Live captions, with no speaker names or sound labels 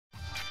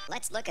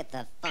Let's look at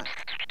the funk.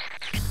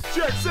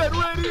 Jet Set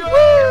Radio!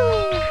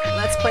 Woo!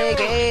 Let's play a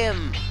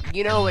game.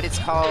 You know what it's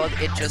called.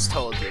 It just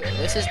told you.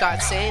 This is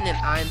Dot.Sain and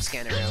I'm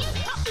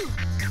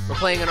Scanoru. We're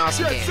playing an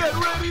awesome game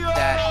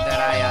that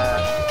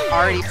I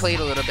already played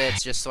a little bit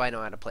just so I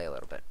know how to play a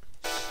little bit.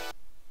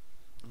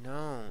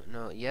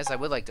 No, yes, I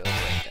would like to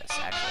overrate this,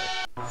 actually.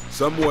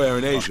 Somewhere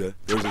in Asia,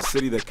 there's a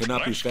city that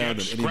cannot be found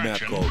on any map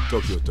called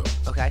Tokyo-to.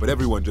 Okay. But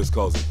everyone just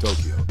calls it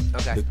Tokyo.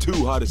 Okay. The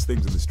two hottest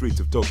things in the streets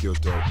of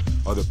Tokyo-to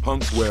are the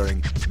punks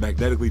wearing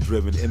magnetically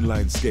driven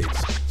inline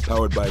skates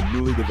powered by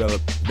newly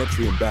developed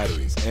Metrium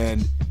batteries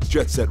and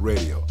Jet Set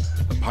Radio,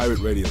 a pirate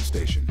radio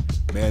station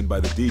manned by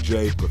the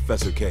DJ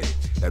Professor K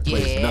that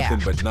plays nothing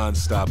but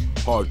non-stop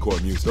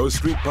hardcore music. Those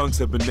street punks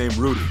have been named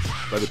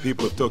Rudies by the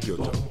people of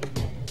Tokyo-to.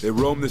 They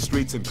roam the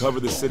streets and cover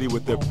the city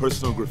with their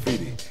personal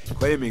graffiti,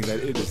 claiming that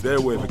it is their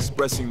way of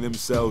expressing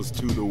themselves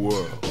to the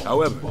world.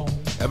 However,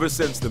 ever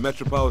since the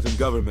metropolitan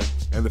government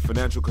and the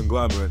financial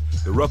conglomerate,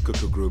 the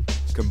Rupkaka Group,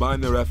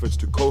 combined their efforts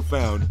to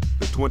co-found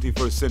the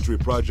 21st Century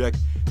Project,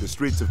 the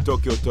streets of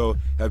Tokyo-to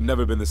have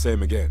never been the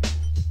same again.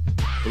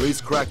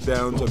 Police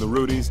crackdowns on the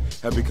Rudies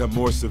have become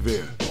more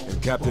severe, and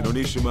Captain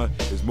Onishima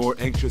is more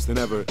anxious than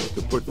ever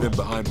to put them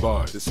behind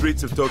bars. The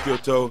streets of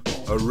Tokyo-to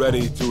are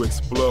ready to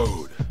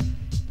explode.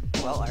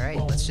 Well, alright,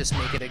 let's just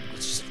make it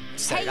let's just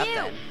set it up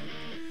then.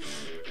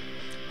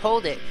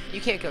 Hold it. You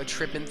can't go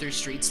tripping through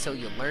streets till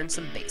you learn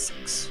some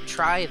basics.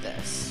 Try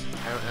this.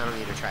 I don't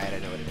need to try it, I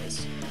know what it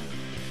is.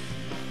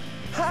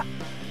 Ha!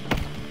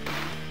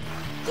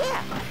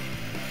 Yeah!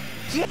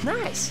 Yeah!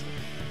 Nice!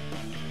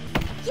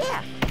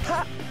 Yeah!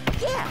 Ha!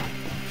 Yeah!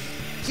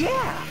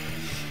 Yeah!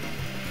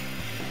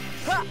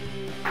 Ha!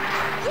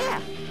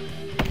 Yeah!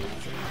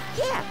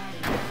 Yeah!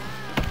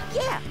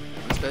 Yeah!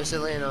 I'm supposed to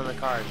land on the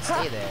car and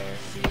stay there.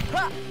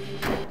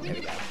 There we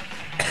go.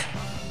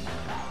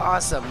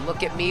 Awesome,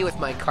 look at me with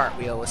my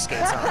cartwheel with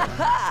skates on.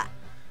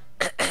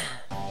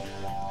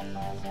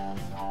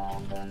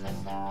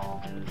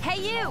 Hey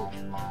you!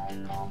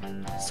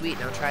 Sweet,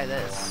 now try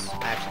this.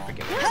 I actually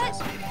forget what this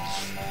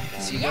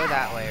is. So you go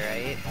that way,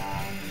 right?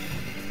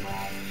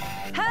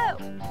 Ho!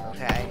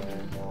 Okay.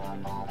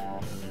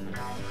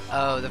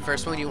 Oh, the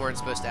first one you weren't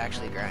supposed to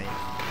actually grind.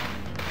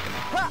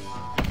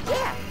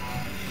 Yeah!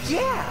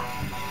 Yeah!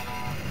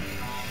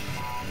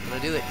 I'm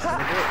gonna do it. I'm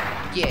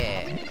gonna do it.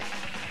 Yeah.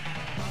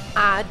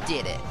 I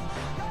did it.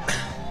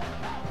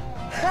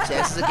 So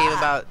this is a game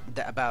about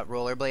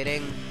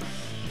rollerblading.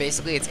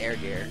 Basically, it's air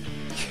gear.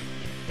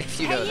 If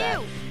you know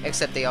that.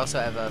 Except they also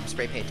have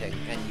spray painting,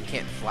 and you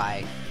can't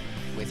fly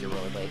with your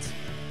rollerblades.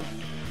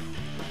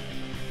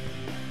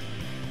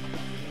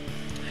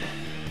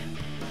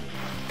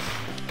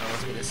 I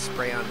was gonna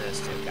spray on this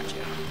too. Gotcha.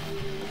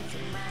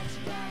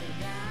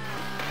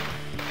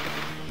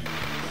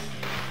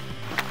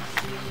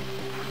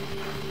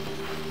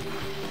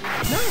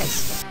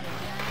 Nice!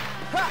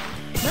 Ha!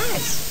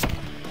 Nice!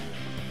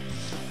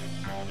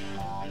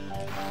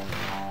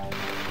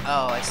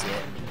 Oh, I see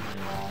it.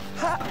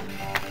 Ha!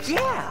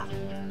 Yeah!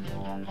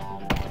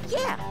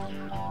 Yeah!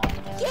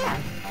 Yeah!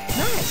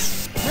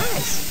 Nice!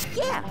 Nice!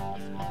 Yeah!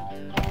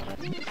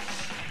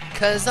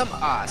 'Cause I'm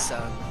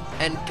awesome.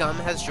 And Gum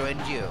has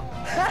joined you.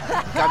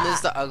 Gum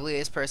is the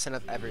ugliest person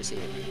I've ever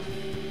seen.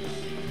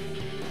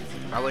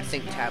 I would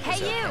think Tab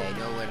was okay.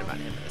 You'll learn about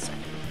him in a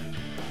second.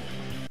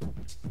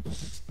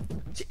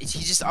 He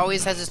just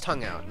always has his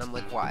tongue out, and I'm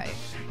like, why?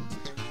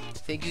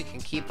 Think you can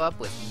keep up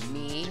with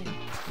me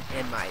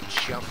in my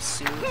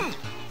jumpsuit?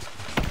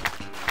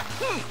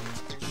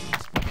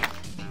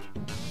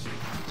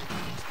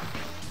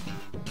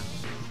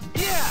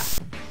 Yeah!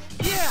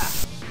 Yeah!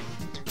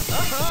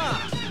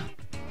 Uh-huh!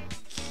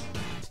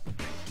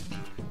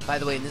 By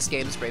the way, in this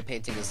game, spray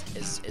painting is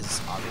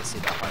obviously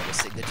the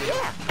hardest thing to do.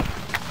 Yeah!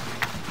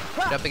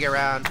 Jumping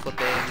around,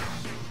 flipping,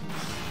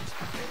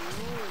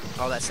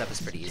 all that stuff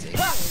is pretty easy.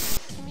 Yeah!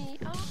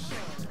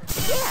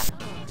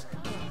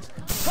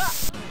 Ha!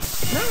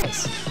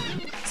 Nice!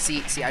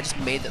 See, I just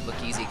made it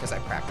look easy because I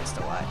practiced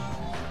a lot.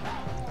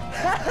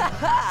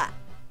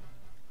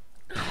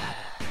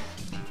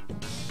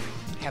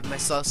 Have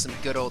myself some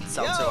good old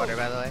seltzer water,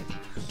 by the way.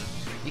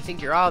 You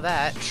think you're all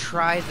that?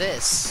 Try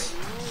this.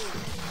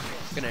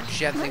 I'm gonna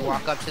gently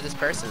walk up to this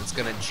person. It's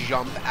gonna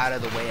jump out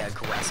of the way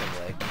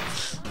aggressively.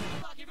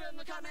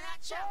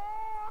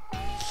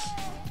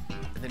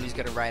 And then he's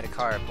gonna ride a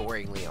car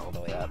boringly all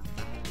the way up.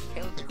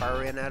 Hey, look, the car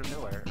ran out of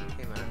nowhere.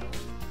 Came out of nowhere.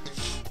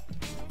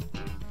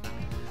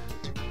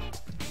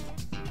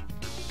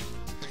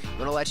 I'm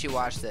gonna let you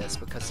watch this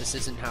because this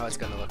isn't how it's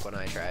gonna look when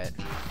I try it.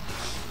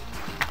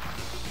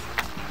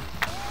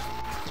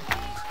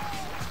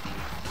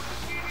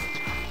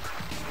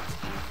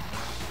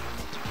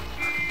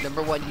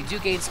 Number one, you do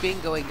gain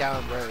speed going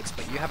down roads,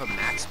 but you have a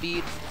max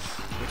speed,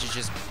 which is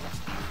just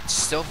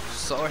still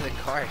slower than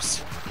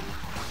cars.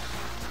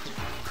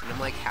 And I'm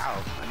like,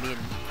 how? I mean...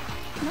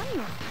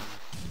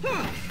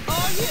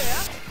 Oh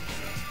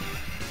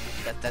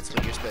yeah! That's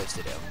what you're supposed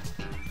to do.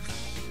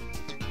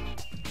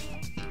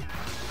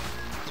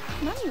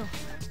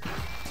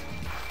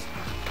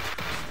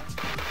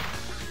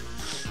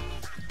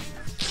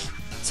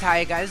 how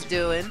you guys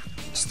doing?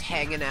 Just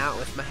hanging out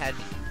with my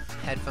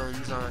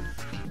headphones on.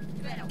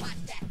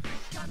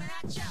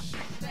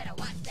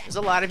 There's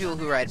a lot of people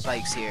who ride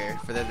bikes here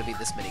for there to be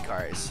this many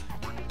cars.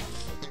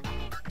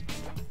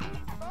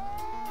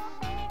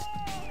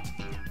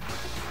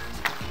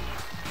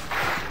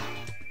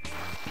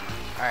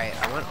 Alright,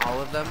 I want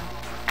all of them.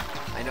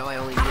 I know I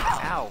only need...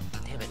 Ow!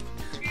 Damn it.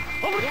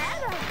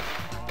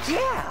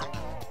 Yeah!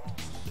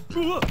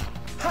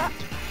 Ha!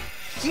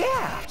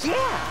 Yeah!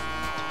 Yeah!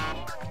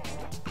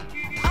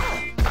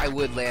 I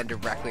would land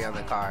directly on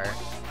the car.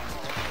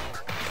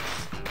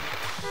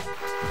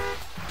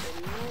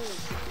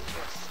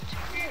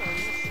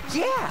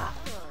 Yeah!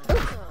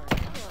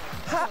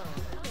 Ha!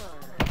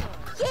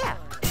 Yeah!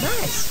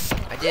 Nice!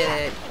 I did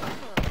it!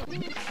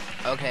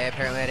 Okay,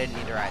 apparently I didn't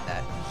need to ride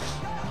that.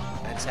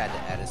 I just had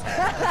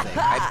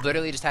to, I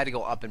literally just had to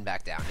go up and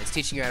back down. It's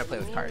teaching you how to play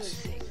with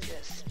cars.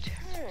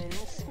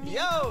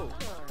 Yo!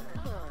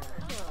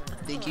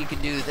 I think you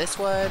can do this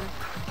one.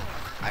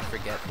 I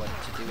forget what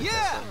to do with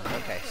this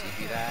one. Okay, so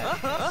you do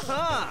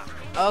that.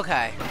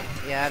 Okay.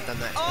 Yeah, I've done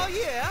that too. Oh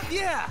yeah!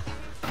 Yeah!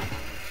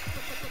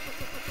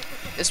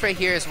 This right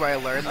here is where I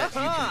learned that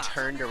you can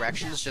turn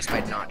directions just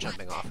by not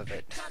jumping off of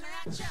it.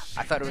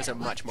 I thought it was a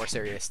much more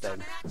serious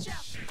thing.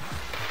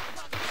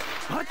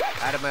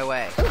 Out of my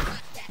way.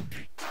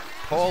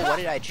 Pole, what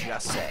did I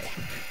just say?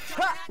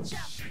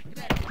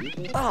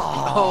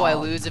 Oh, I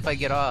lose if I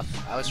get off.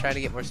 I was trying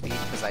to get more speed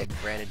because I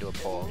ran into a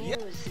pole.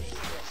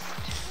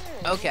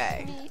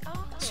 Okay.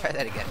 Let's try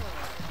that again.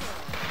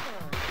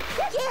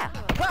 Yeah!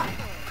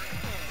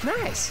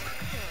 Nice!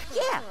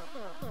 Yeah!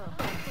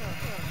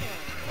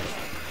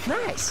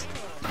 Nice!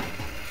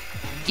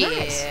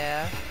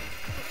 Yeah.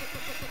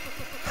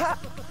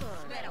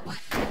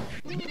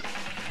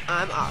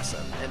 I'm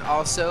awesome. And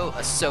also,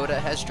 a soda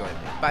has joined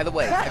me. By the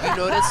way, have you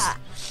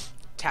noticed?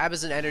 Tab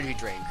is an energy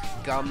drink.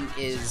 Gum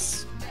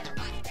is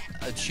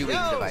a chewing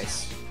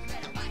device.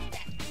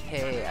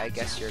 Hey, I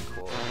guess you're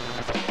cool.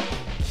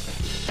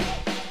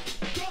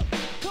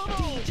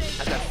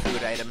 I've got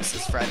food items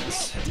as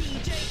friends.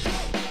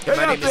 Hey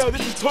out there,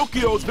 this is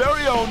Tokyo's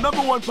very own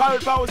 #1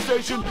 pirate power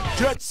station,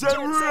 Jet Set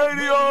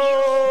Radio!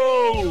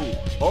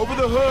 Over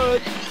the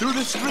hood, through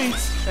the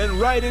streets, and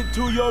right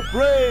into your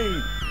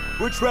brain.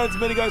 We're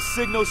transmitting our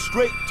signal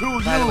straight to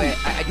you. By the way,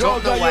 I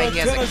don't know why he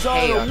has a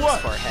K on his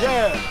forehead.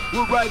 Yeah,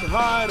 we're riding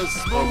high in a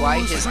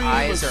smooth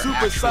stream of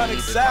supersonic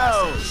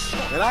sounds.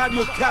 And I'm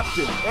your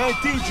captain and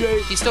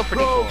DJ, he's still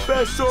pretty cool,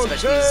 Professor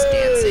especially he's K.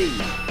 dancing.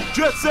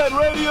 Jet Set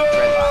Radio!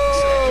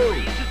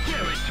 Dreadlocks.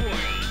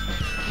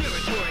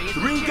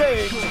 3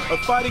 games of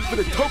fighting for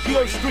the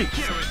Tokyo streets.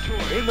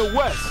 In the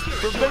west,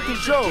 from Lincoln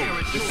Joe,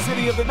 the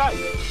city of the night,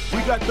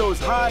 we got those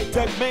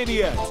high-tech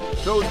maniacs,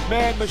 those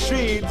man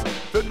machines,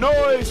 the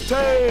noise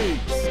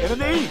tanks. And in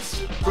the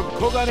east, from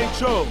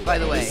Kogan-Cho, By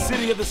the way, the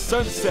city of the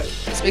sunset,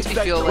 this makes me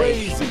that feel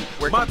crazy like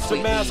we're monster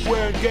mask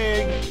wearing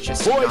gang,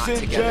 just not Poison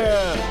together.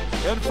 Jam.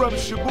 And from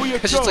Shibuya-Cho,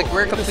 It's just like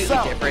we're in the completely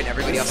south, different.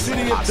 Everybody else is in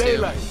city a of costume.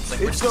 daylight. It's like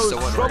we're It's just those so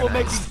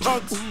unorganized. troublemaking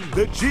punks,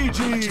 the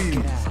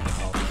GGs.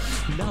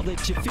 Now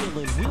that you're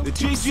feeling real The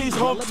GG's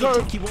home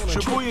turf,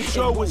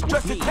 Shibuya-Cho was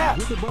just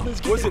attacked.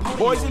 Was it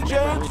Poison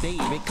Jam?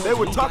 They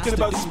were talking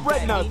about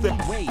spreading out there.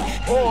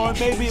 Or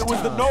maybe it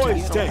was the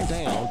noise tank,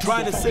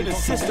 trying to send a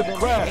system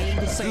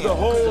crash through the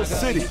whole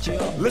city.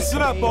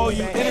 Listen up, all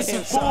you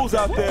innocent fools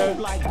out there.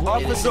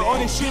 Officer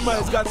Onishima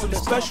has got some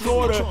special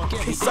order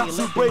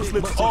Kisatsu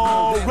bracelets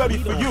all ready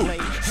for you.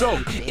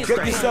 So,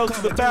 get yourselves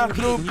to the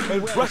bathroom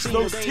and brush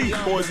those teeth,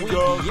 boys and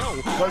girls,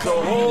 because a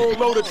whole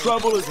load of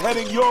trouble is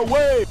heading your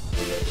way.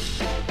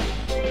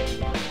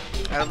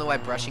 I don't know why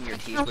brushing your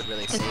teeth would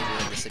really save you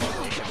in this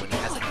situation when it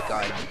has a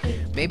gun.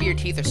 Maybe your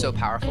teeth are so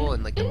powerful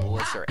and like the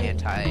bullets are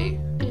anti...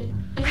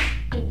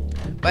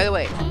 By the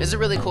way, this is a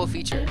really cool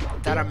feature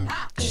that I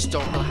just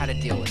don't know how to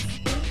deal with.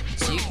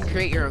 So you can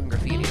create your own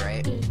graffiti,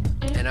 right?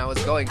 And I was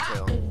going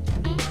to.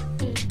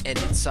 And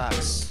it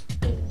sucks.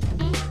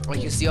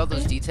 Like, you see all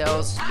those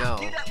details? No,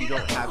 you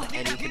don't have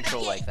any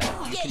control like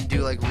that. You can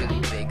do like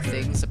really big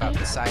things about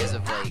the size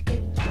of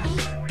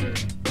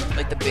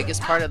like the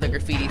biggest part of the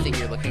graffiti thing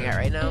you're looking at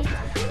right now.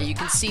 And you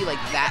can see like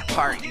that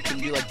part, you can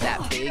do like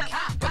that big,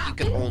 but you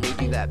can only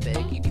do that big.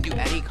 You can do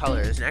any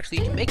colors, and actually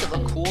you can make it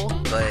look cool,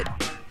 but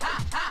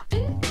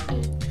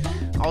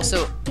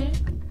also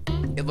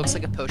it looks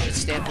like a postage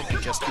stamp if you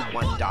just do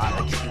one dot.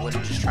 Like if you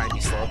wouldn't just try and be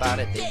slow about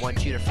it, they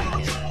want you to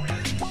freaking.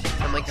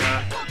 I'm like,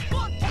 nah,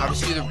 I'll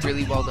just do the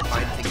really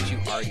well-defined things you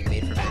already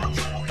made for me.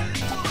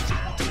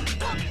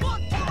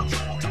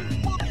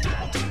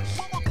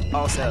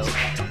 Also,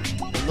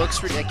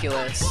 looks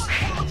ridiculous,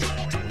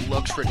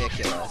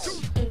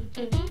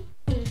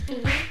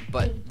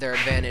 but their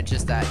advantage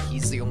is that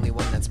he's the only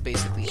one that's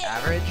basically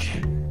average,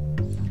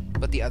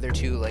 but the other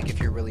two, like if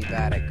you're really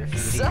bad at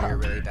graffiti or you're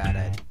really bad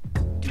at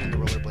doing the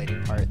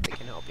rollerblading part, they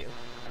can help you.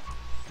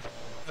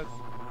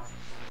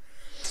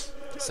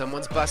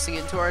 Someone's busting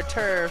into our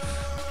turf.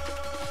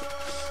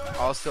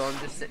 Also, I'm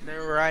just sitting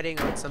there riding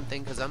on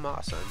something because I'm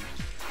awesome.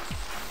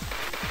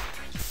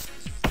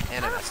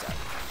 And I messed up.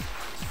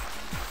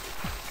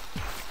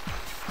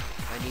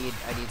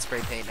 need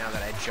spray paint now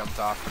that I jumped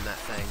off from that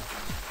thing.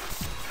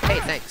 Hey,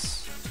 thanks.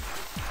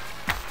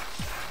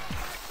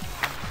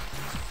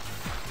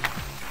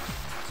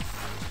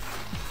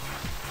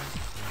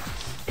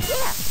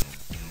 Yeah.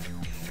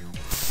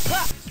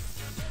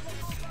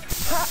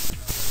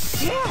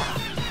 Yeah.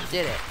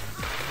 Did it.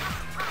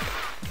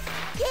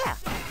 Yeah.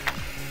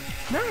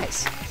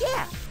 Nice.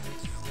 Yeah.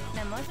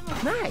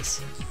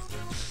 Nice.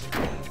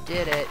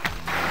 Did it.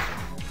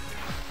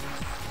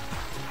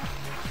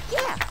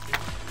 Yeah.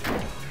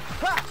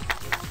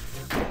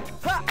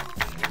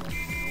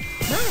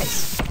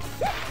 Nice.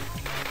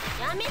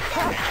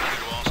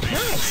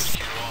 Nice.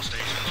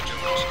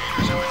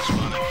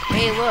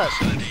 Hey, look.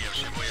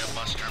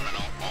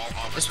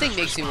 This thing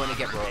makes me want to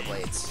get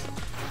rollerblades.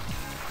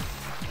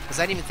 Because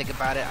I didn't even think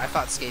about it. I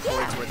thought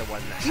skateboards were the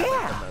one that had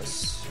like, the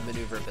most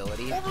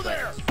maneuverability.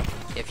 But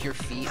if your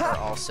feet are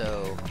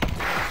also...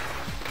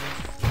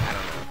 I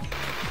don't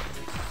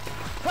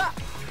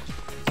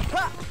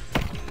know.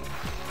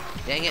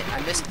 Dang it,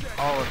 I missed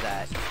all of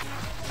that.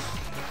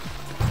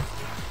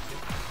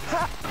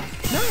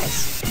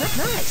 Nice.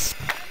 Nice.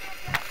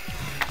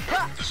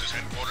 This is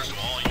headquarters to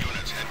all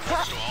units.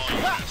 Headquarters to all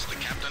units. The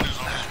captain is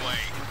on his way.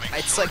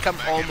 It's like I'm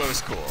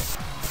almost cool.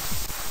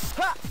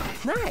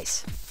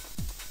 Nice.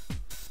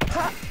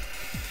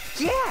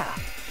 Yeah.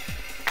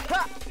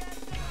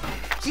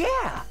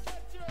 Yeah.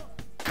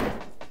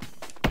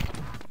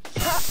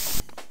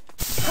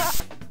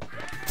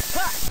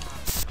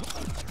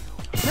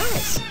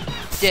 Nice.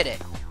 Did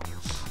it.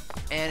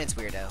 And it's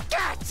weirdo.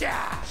 Gotcha.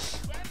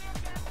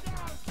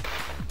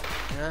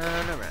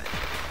 No run.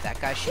 That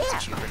guy shoots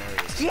at you for no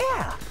reason.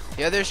 Yeah.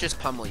 The others just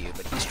pummel you,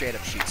 but he straight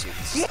up shoots you.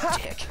 He's a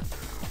dick.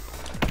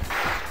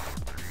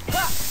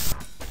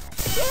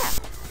 Yeah.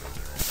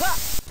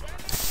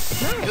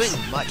 I'm Nice.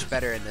 doing much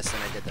better in this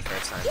than I did the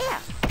first time. Yeah.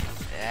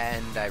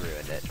 And I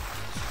ruined it.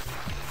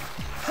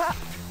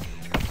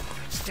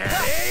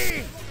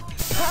 Steady.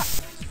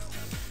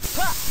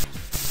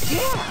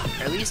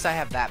 Yeah. Or at least I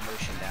have that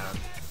motion down.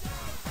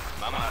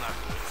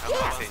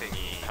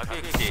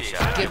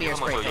 Give me your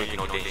spray paint.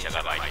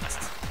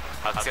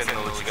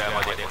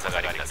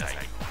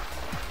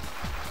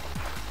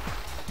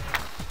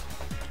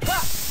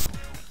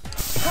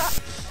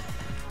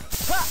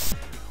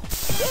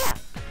 Yeah.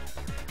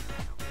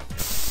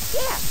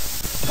 Yeah.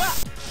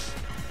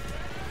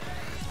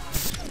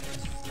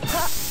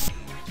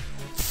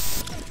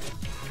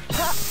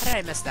 How did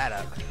I mess that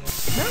up?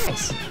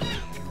 Nice.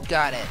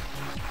 Got it.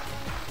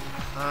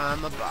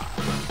 I'm a bot.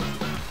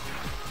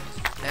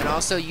 And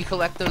also, you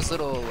collect those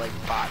little, like,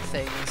 bot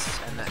things,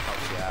 and that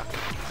helps you out.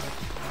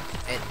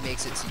 It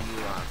makes it so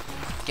you,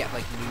 get,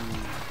 like, new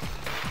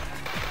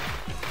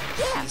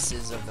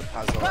pieces of the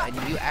puzzle, and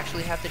you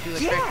actually have to do a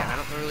trick, and I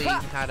don't really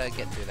know how to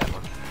get through that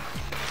one.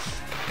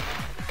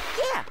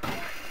 Yeah.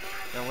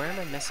 Now, where am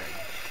I missing?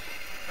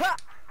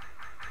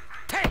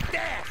 Take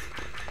that.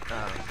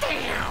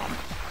 Damn.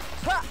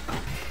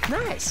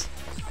 Nice.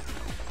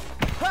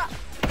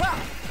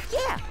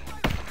 Yeah.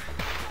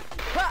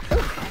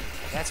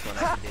 That's what I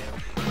can do.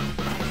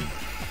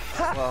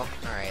 Well,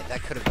 alright,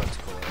 that could have looked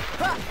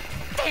cooler.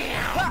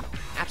 Damn.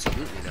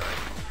 Absolutely not.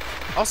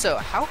 Also,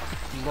 how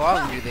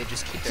long do they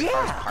just keep their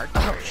cars parked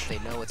there if they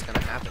know what's going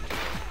to happen to them?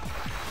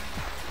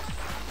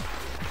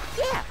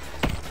 Yeah.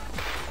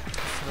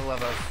 For the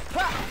love of...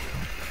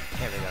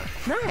 There we go.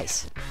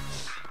 Nice.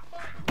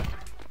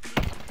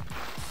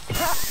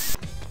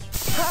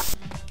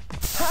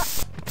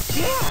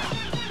 Yeah.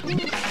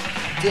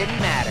 Didn't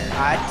matter.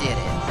 I did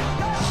it.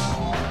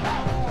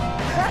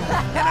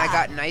 And I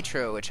got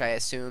nitro, which I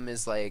assume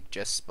is like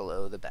just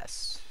below the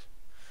best.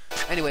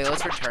 Anyway,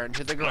 let's return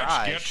to the garage.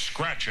 Let's get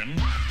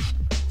scratching.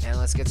 And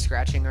let's get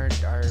scratching our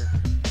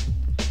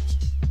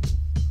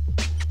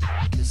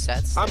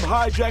cassettes. I'm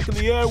hijacking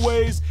the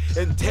airways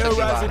and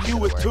terrorizing you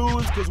with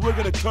tunes because we're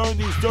going to turn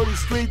these dirty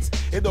streets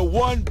into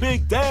one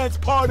big dance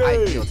party.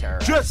 I feel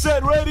terrorized. Jet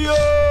Set Radio!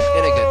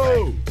 In a good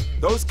way.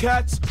 Those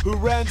cats who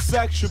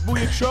ransacked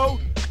Shibuya Cho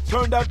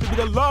turned out to be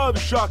the Love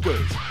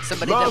Shockers.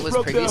 Somebody Love that was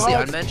broke their previously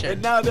hearts, unmentioned.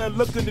 and now they're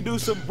looking to do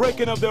some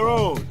breaking of their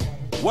own.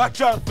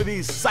 Watch out for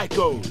these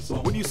psychos.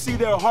 When you see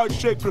their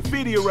heart-shaped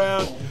graffiti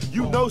around,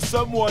 you know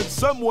someone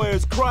somewhere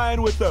is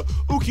crying with the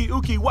uki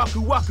uki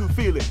waku waku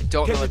feeling.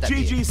 Don't know what that Can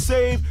the GG means.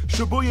 save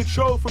Shibuya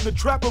Cho from the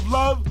trap of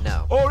love?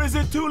 No. Or is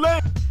it too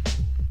late?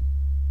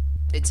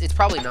 It's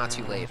probably not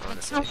too late,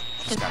 honestly.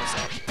 Just gotta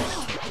say.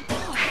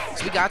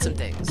 So we got some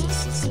things.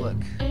 Let's look.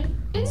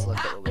 Let's look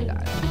at what we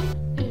got.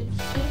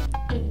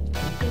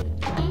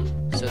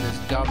 So there's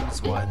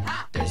Gums one,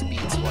 there's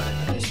Beats one,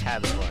 and there's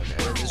Tabs one, and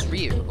then there's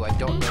Ryu, who I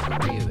don't know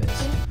who Ryu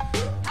is.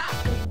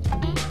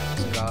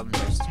 There's Gum,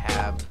 there's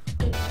Tab,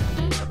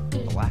 there's a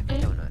black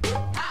donut.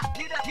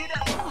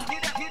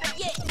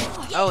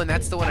 Oh, and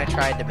that's the one I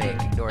tried to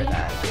make. Ignore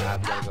that.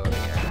 I'm gonna go over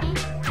here.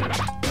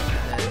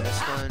 And then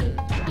this one,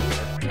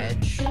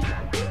 Edge.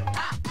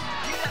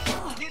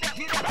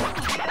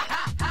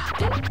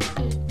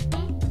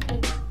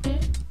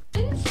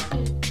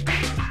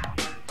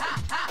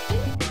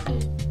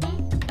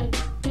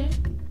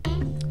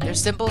 Their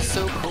symbol's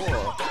so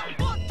cool.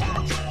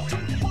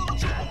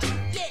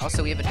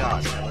 Also, we have a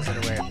dog. I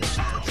wasn't aware of this.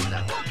 No.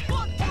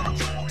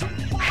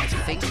 I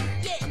think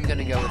I'm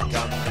gonna go with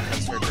Gum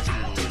because her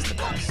graffiti is the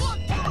best.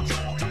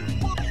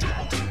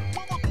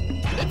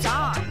 It's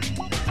on.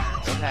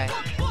 Okay.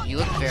 You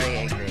look very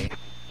angry.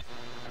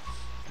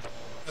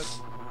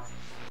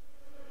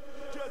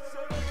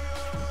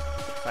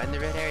 Find the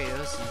red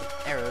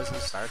arrows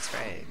and start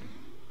spraying.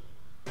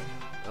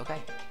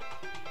 Okay.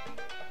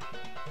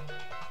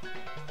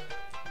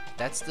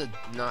 That's the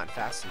not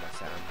fast enough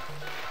sound.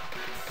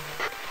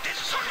 This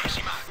is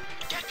Solissima.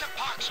 Get to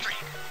Park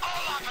Street.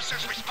 All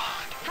officers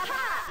respond.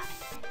 Ha-ha!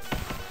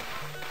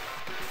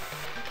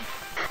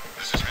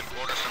 This is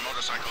headquarters to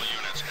motorcycle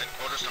units.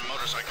 Headquarters to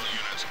motorcycle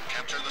units.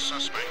 Capture the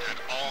suspect at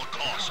all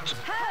costs.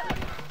 Ho!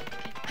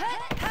 Ho!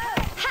 Ho!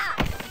 Ha!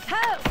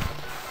 Ho!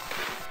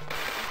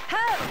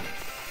 Ho!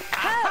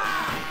 Ho!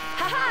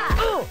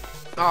 Ha-ha!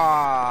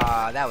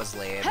 Aw, that was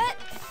lame. Hut!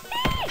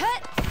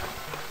 Hut!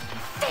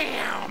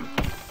 Damn!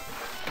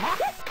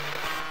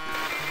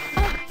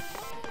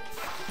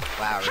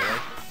 Wow, really?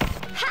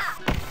 Ha!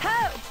 Ho!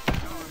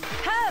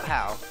 Ho!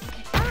 How?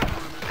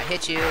 I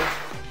hit you.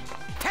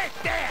 Take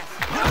this!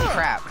 Oh,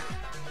 crap.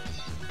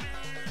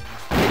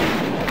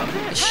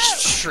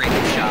 Straight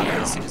shot me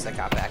as soon as I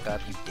got back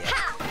up, you dick.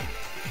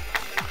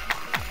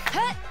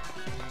 Hut!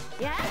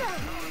 Yeah!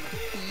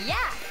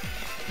 Yeah!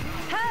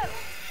 Ho!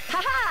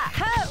 Ha-ha!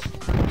 Ho!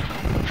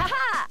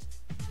 Ha-ha!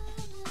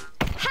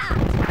 Ha!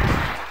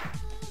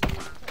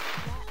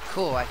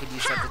 Cool, I could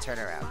use that to turn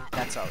around.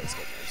 That's always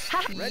good news.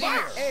 Ha! Ready,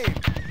 Yeah! aim!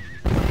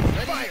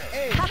 Ready,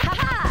 aim! Ha ha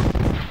ha!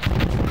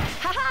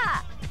 Ha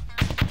ha!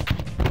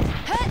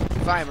 Hut!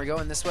 Fine, we're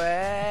going this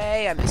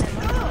way. I missed it.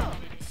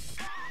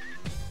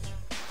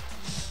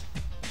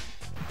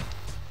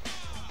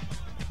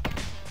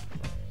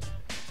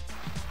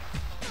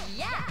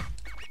 Yeah!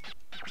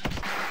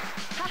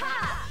 Ha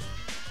ha!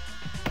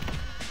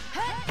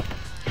 Hut!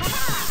 Ha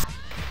ha!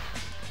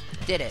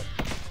 Did it.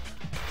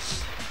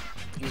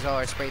 Use all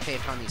our spray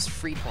paint on these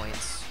free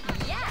points.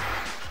 Yeah!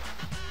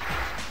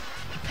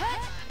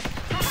 Hut!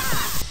 Ha ha!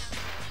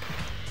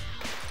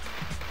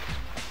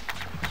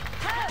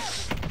 Ho!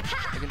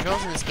 The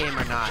controls in this game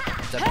are not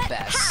the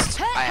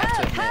best, I have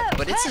to admit,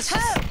 but it's just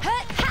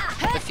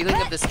the feeling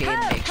of this game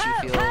makes you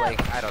feel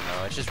like, I don't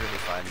know, it's just really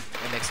fun.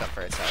 It makes up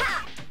for itself.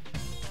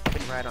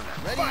 Couldn't ride on that.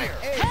 Ready,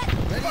 aim!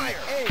 Ready,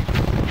 aim!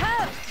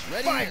 Ho!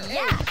 Ready, aim!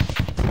 Yeah!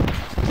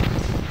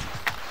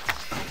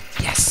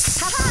 Yes!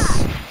 Ha ha!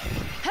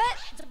 Hut!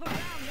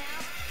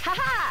 Ha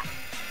ha!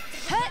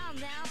 Hut!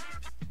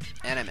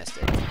 And I missed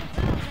it.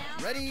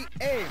 Ready,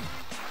 aim!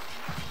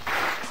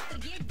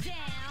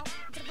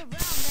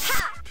 Ha!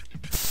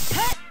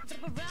 Hut!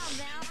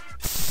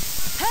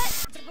 Hut! Ha!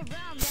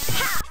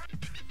 Ha!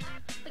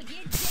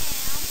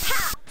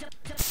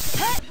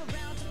 Hut!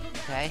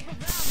 Okay.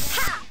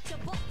 Ha!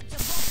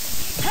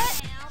 Hut!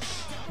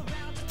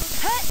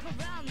 Hut!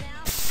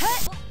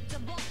 Hut!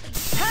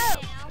 Ho!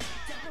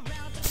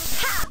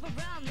 Ha!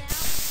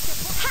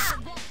 Ha!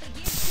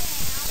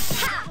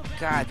 Ha!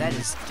 God, that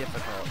is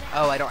difficult.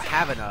 Oh, I don't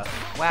have enough.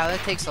 Wow,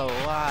 that takes a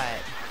lot.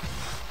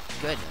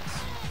 Goodness.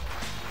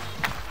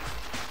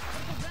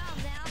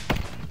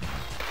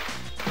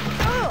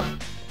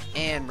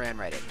 And ran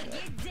right into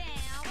it.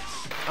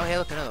 Oh, hey,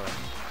 look, another one.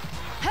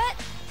 Hut!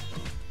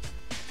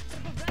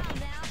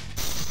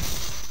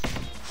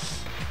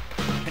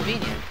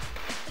 Convenient.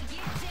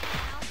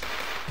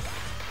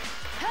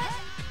 Hut!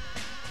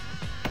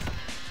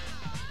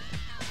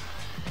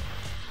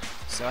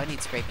 So I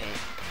need spray paint.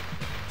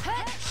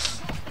 Hut!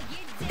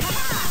 Ha!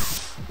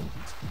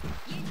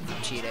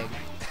 I'm cheating.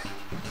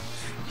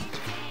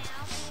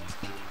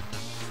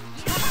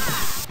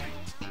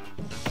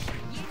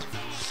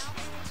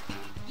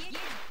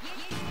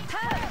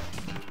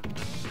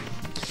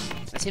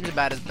 That seems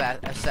about as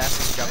fast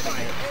as jumping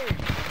it.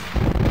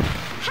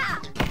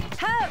 Ha!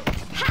 Ho!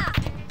 Ha!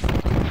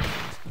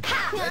 Ha!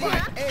 Ready, aim!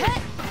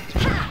 Hut!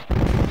 Ha!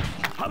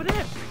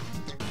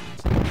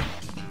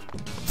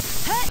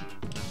 Hut!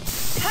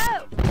 Ho!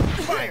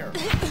 Fire!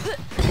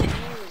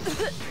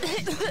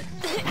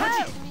 Ho!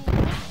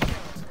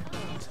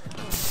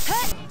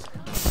 Hut!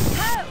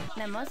 Ho!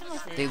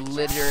 They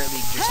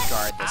literally just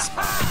guard this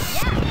spot.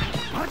 Yeah!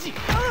 Ho!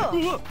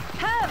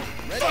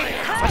 Ready, I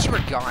thought you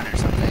were gone or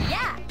something.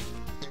 Yeah!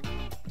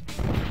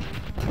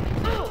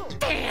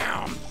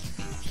 Damn!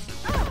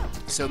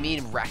 So me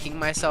wrecking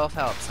myself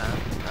helps, huh?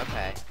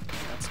 Okay.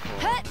 That's cool.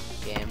 Hut!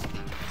 Game.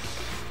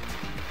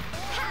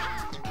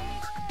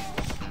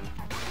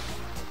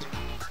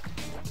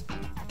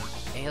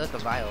 Hey, look, a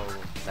vial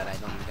that I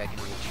don't think I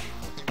can reach.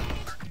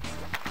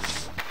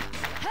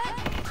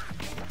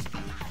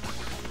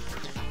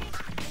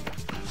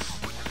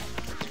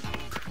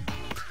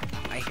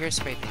 I hear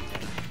spray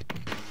painting.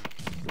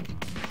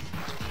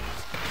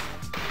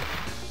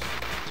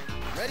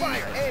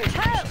 ready, aim!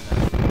 Ho!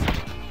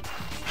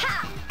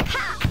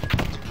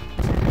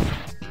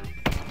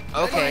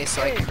 Okay,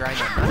 so I can grind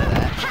on none of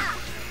that.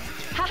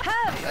 Ha ho!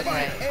 Ready,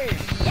 Okay. aim!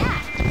 Yeah!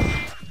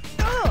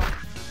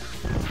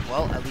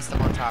 Well, at least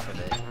I'm on top of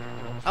it.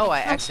 Oh, I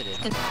exited.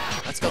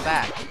 Let's go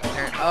back.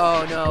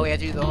 Oh no, we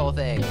have to do the whole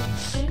thing.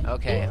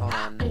 Okay, hold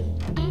on.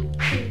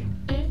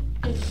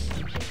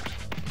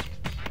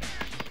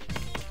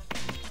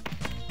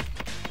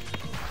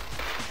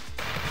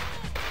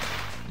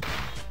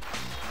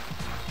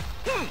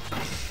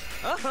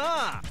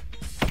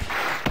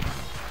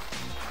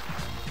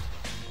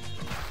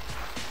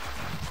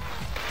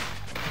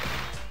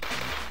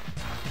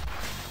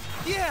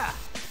 Yeah!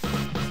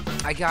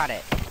 I got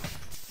it.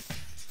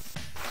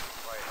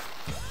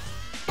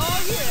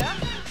 Oh yeah!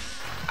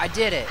 I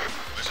did it.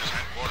 This is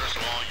headquarters to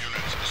all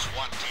units. The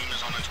SWAT team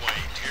is on its way.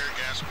 Tear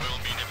gas will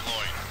be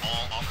deployed.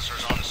 All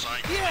officers on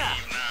site, Yeah.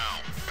 leave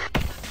now.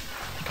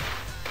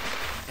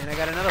 And I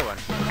got another one.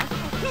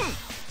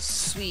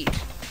 Sweet.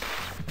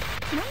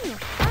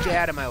 Get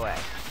out of my way.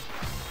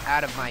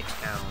 Out of my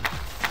town.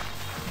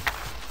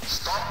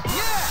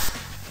 Yeah!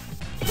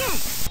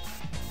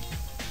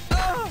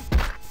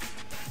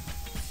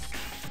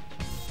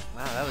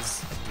 Wow, that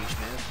was a douche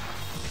move.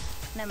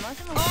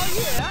 Oh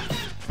yeah!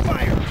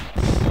 Fire!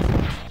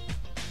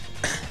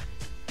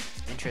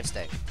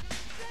 Interesting.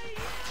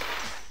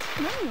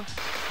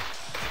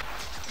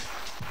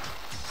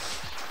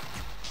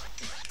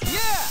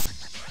 Yeah!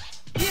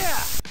 Yeah!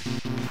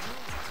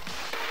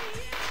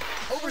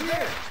 Over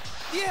there!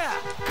 Yeah!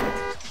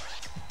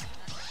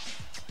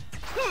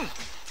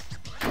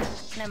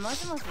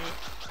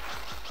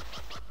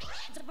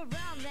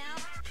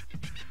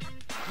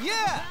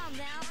 Yeah!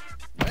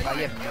 Oh,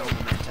 you have no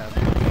momentum.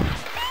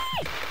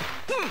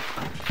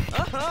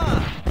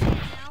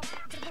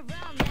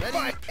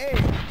 Ready, aim!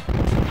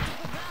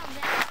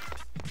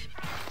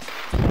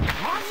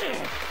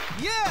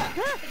 Yeah!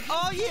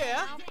 Oh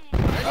yeah!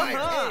 Ready,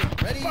 aim!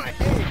 Ready,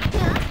 aim!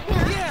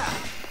 Yeah!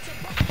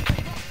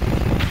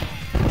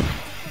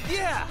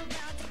 Yeah!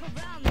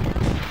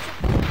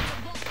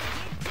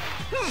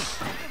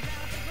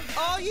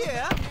 Oh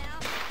yeah!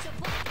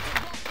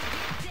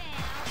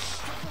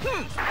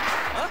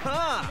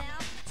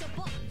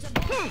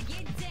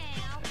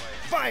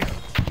 Fire!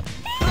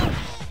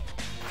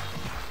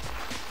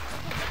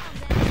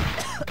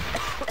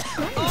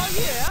 Oh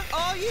yeah!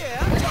 Oh yeah!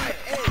 Fire!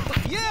 Aim!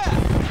 Yeah!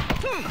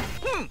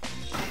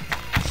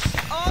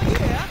 Oh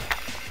yeah!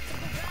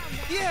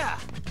 Yeah!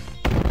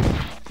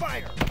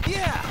 Fire!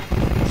 Yeah!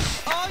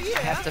 Oh yeah! I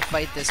have to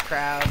fight this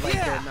crowd like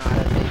Yeah. they're not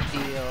a big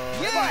deal.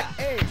 Yeah!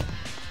 Aim!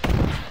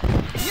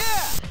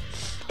 Yeah!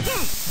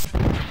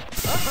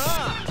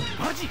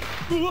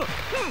 Nope.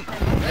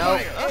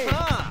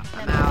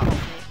 I'm out.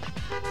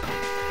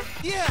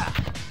 Yeah!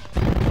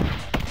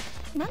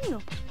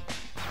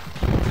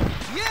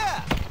 Yeah!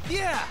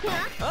 Yeah!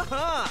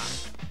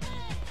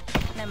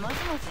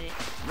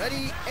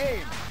 Ready,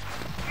 aim!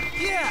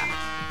 Yeah!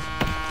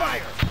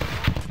 Fire!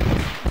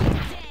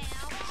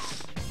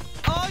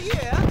 Oh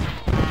yeah!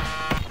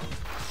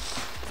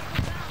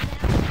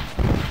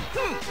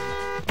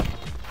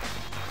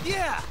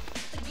 Yeah!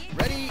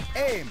 Ready,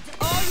 aim!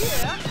 Oh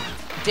yeah!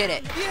 Did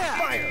it. Yeah!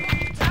 Fire!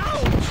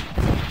 Ouch!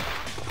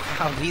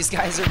 Wow, these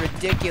guys are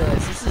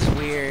ridiculous. This is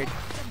weird.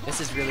 This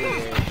is really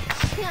weird.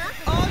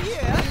 Oh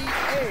yeah! Ready,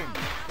 aim!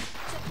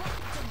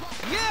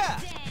 Yeah!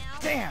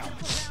 Damn!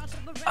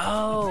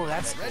 Oh,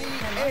 that's Ready,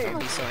 I'm aim! gonna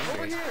be so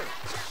Over angry. here!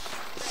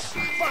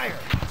 Fire!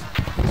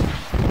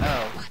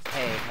 Oh,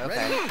 hey,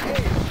 Ready, okay.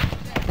 aim!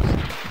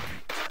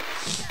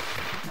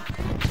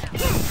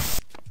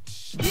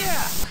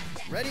 Yeah!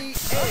 Ready, aim!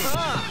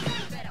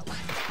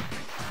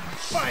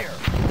 Fire!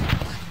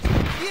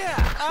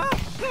 Yeah!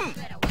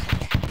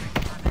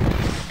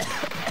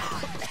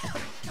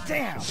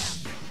 Damn!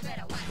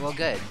 Well,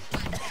 good.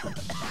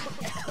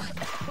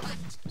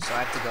 So I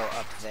have to go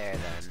up there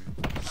then.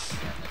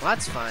 Well,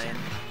 that's fine.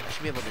 I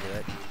should be able to do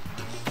it.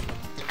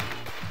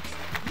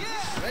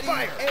 Ready,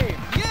 fire! Aim!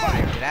 Yeah!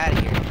 Fire! Get out of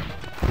here.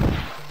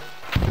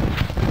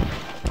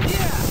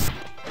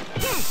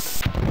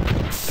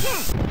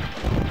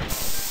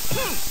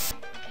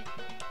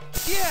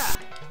 Yeah!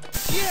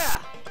 Yeah!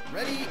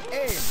 Ready,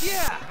 aim!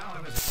 Yeah!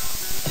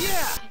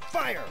 Yeah!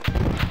 Fire!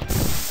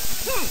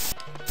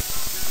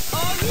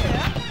 Oh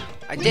yeah!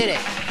 I did it.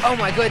 Oh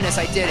my goodness,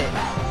 I did it.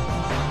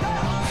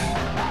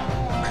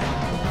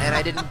 And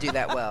I didn't do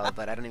that well,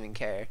 but I don't even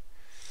care.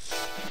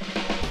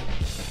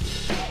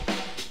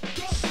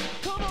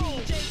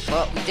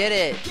 Well, we did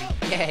it.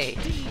 Yay.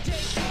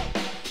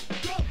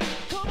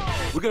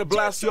 We're gonna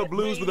blast your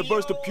blues with a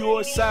burst of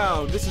pure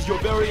sound. This is your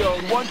very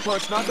own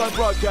one-punch knockout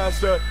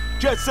broadcaster,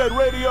 Jet Set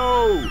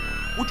Radio.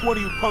 Which one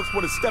of you punks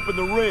want to step in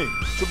the ring?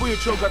 Shibuya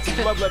Cho got some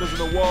love letters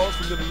on the walls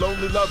from them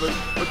lonely lovers,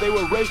 but they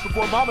were erased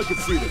before Mama could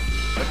see them.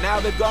 But now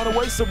they've gone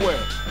away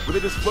somewhere. Will they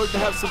just flirt to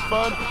have some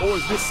fun, or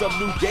is this some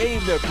new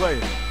game they're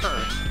playing?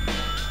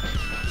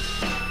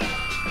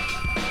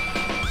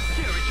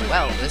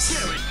 Well,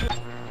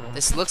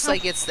 this looks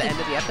like it's the end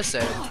of the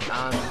episode.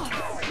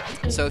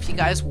 So if you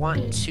guys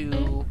want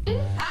to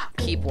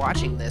keep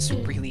watching this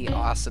really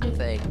awesome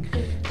thing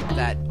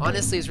that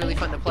honestly is really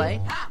fun to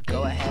play,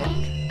 go ahead.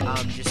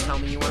 Just tell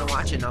me you want to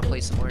watch it and I'll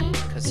play some more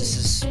because this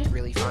is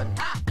really fun.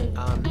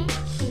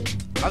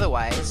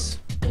 Otherwise,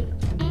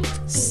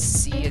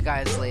 see you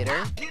guys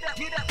later.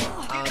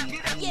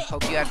 And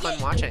hope you had fun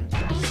watching.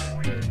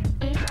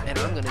 And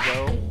I'm gonna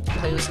go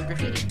play with some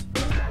graffiti.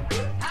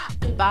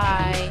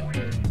 Bye.